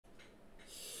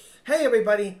Hey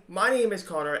everybody, my name is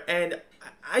Connor, and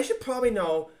I should probably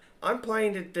know I'm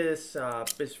playing this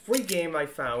free game I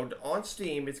found on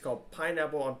Steam. It's called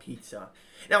Pineapple on Pizza.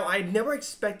 Now, I never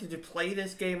expected to play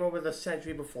this game over the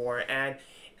century before, and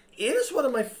it is one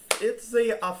of my. It's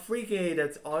the free game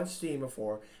that's on Steam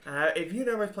before. If you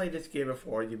never played this game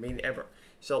before, you mean ever.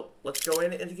 So let's go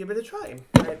in and give it a try.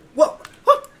 Whoa!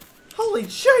 Huh, holy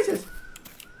Jesus!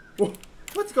 Whoa,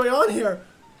 what's going on here?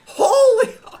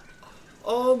 Holy!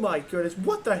 Oh my goodness,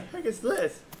 what the heck is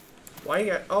this? Why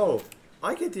you got, oh,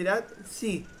 I can do that. Let's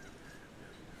see.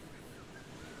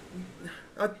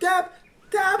 Dab!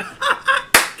 Got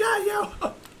you!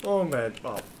 Oh man,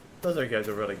 oh, those guys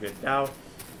are really good. Now,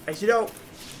 as you know,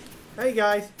 hey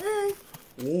guys, hey!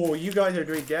 Whoa, you guys are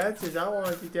doing dances? I want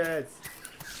to do dance.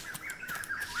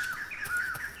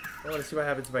 I want to see what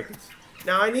happens if I can.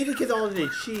 Now, I need to get all of the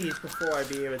cheese before I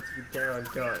be able to get down and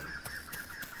done.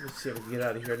 Let's see if we can get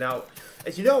out of here. Now,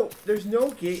 as you know, there's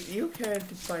no gate. You can't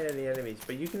find any enemies,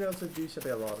 but you can also do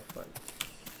something a lot of fun.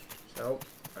 So,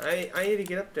 I need to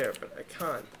get up there, but I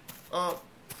can't.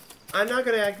 I'm not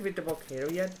going to activate the volcano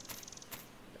yet.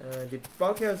 The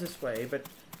volcano's this way, but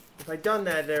if I've done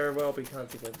that, there will be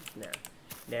consequences.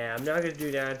 Nah, I'm not going to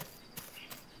do that.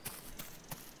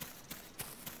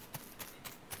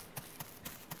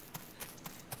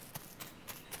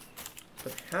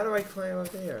 But how do I climb up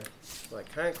there? Well, I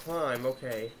can't climb,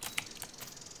 okay.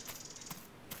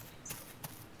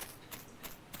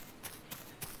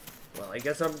 Well, I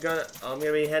guess I'm gonna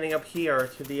be heading up here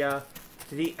to the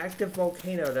active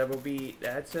volcano.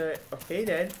 Okay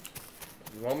then.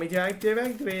 You want me to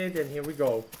activate it, then here we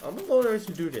go. I'm a loner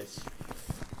to do this.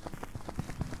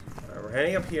 Alright, we're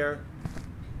heading up here.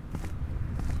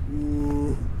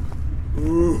 Ooh.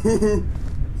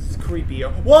 This is creepy.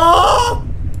 Whoa!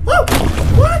 Oh!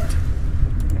 What?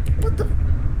 What the?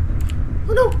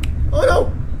 Oh no! Oh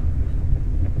no!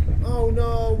 Oh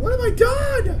no! What have I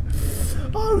done?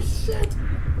 Oh shit!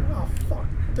 Oh fuck!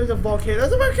 There's a volcano!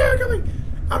 There's a volcano coming!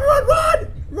 Everyone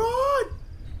run! Run!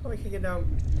 Oh, I can't get down.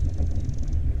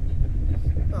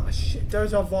 Oh shit!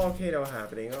 There's a volcano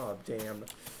happening. Oh damn!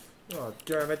 Oh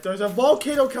damn it! There's a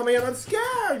volcano coming and I'm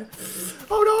scared!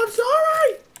 Oh no! I'm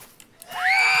sorry!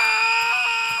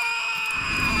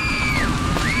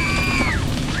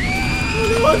 Oh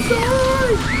no, I'm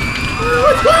sorry! Oh,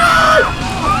 what's going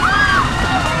on?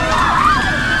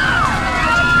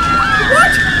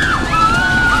 What?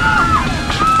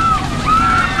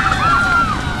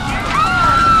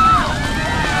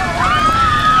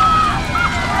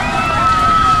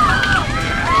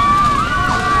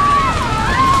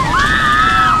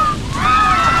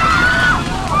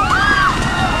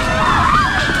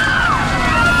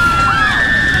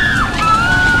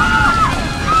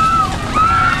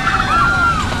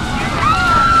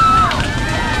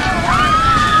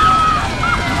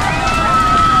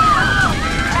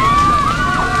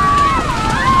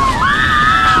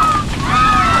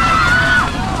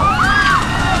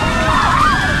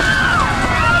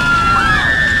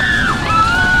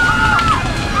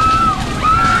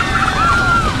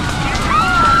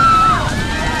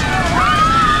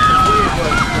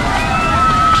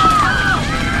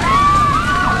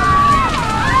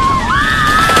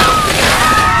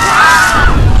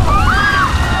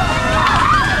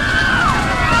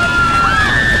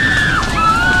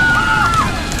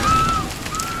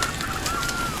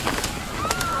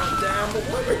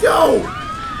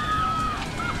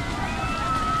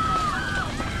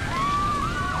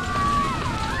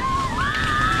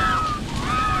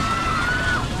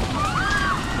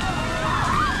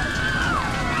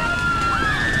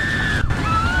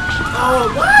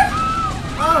 Oh, what?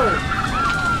 Oh.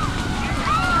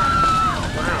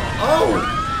 Wow. Oh.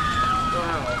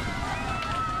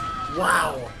 Wow.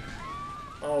 Wow.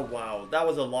 Oh, wow. That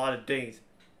was a lot of things.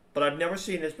 But I've never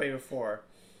seen this way before.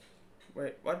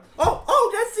 Wait, what?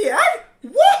 Oh, that's the end?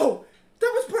 Whoa!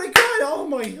 That was pretty good. Oh,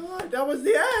 my God. That was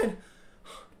the end.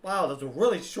 Wow, that was a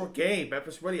really short game. That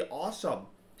was really awesome.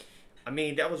 I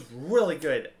mean, that was really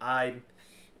good. Man,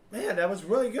 that was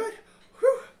really good.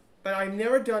 Whew. But I've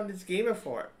never done this game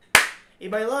before. In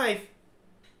my life,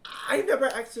 I've never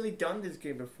actually done this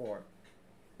game before.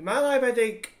 In my life, I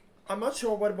think, I'm not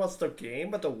sure what was the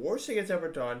game, but the worst thing it's ever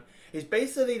done is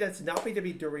basically that's not me to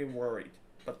be during worried.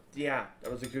 But yeah,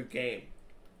 that was a good game.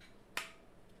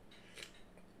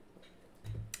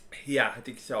 Yeah, I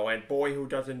think so. And boy, who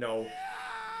doesn't know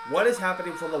what is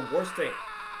happening from the worst thing.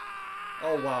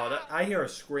 Oh wow, I hear a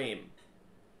scream.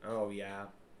 Oh yeah.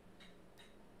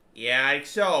 Yeah, I think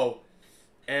so.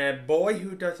 And boy,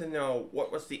 who doesn't know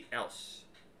what was the else.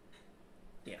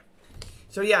 Yeah.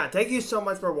 So yeah, thank you so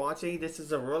much for watching. This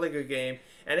is a really good game.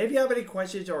 And if you have any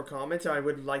questions or comments, I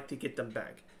would like to get them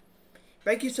back.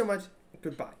 Thank you so much.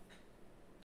 Goodbye.